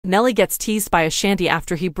Nelly gets teased by Ashanti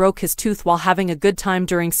after he broke his tooth while having a good time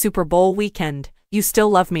during Super Bowl weekend. You still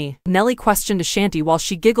love me? Nelly questioned Ashanti while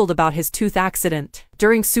she giggled about his tooth accident.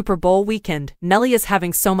 During Super Bowl weekend, Nelly is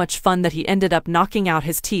having so much fun that he ended up knocking out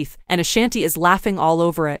his teeth, and Ashanti is laughing all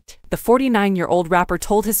over it. The 49-year-old rapper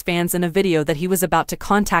told his fans in a video that he was about to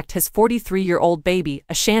contact his 43-year-old baby,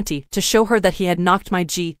 Ashanti, to show her that he had knocked my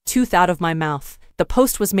tooth out of my mouth. The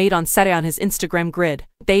post was made on Saturday on his Instagram grid.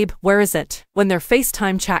 Babe, where is it? When their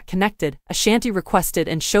FaceTime chat connected, Ashanti requested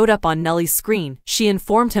and showed up on Nelly's screen. She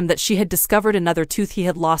informed him that she had discovered another tooth he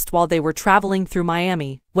had lost while they were traveling through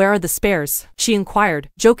Miami. Where are the spares? She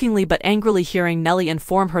inquired, jokingly but angrily, hearing Nelly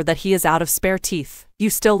inform her that he is out of spare teeth. You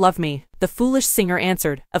still love me? The foolish singer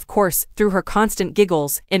answered, of course, through her constant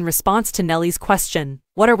giggles, in response to Nelly's question.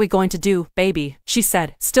 What are we going to do, baby? She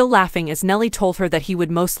said, still laughing as Nelly told her that he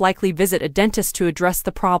would most likely visit a dentist to address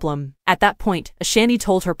the problem. At that point, Ashanti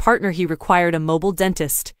told her partner he required a mobile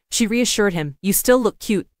dentist. She reassured him, you still look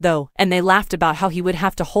cute, though, and they laughed about how he would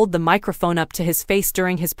have to hold the microphone up to his face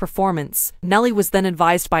during his performance. Nelly was then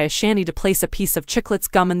advised by Ashanti to place a piece of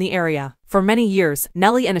Chiclets gum in the area. For many years,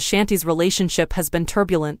 Nelly and Ashanti's relationship has been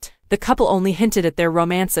turbulent. The couple only hinted at their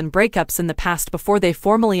romance and breakups in the past before they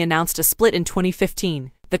formally announced a split in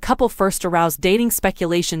 2015. The couple first aroused dating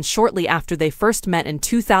speculation shortly after they first met in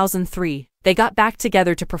 2003. They got back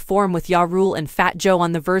together to perform with Ja Rule and Fat Joe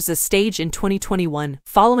on the Versus stage in 2021.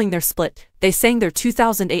 Following their split, they sang their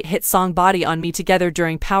 2008 hit song Body on Me together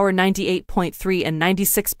during Power 98.3 and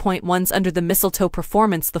 96.1's Under the Mistletoe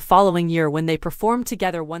performance the following year when they performed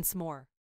together once more.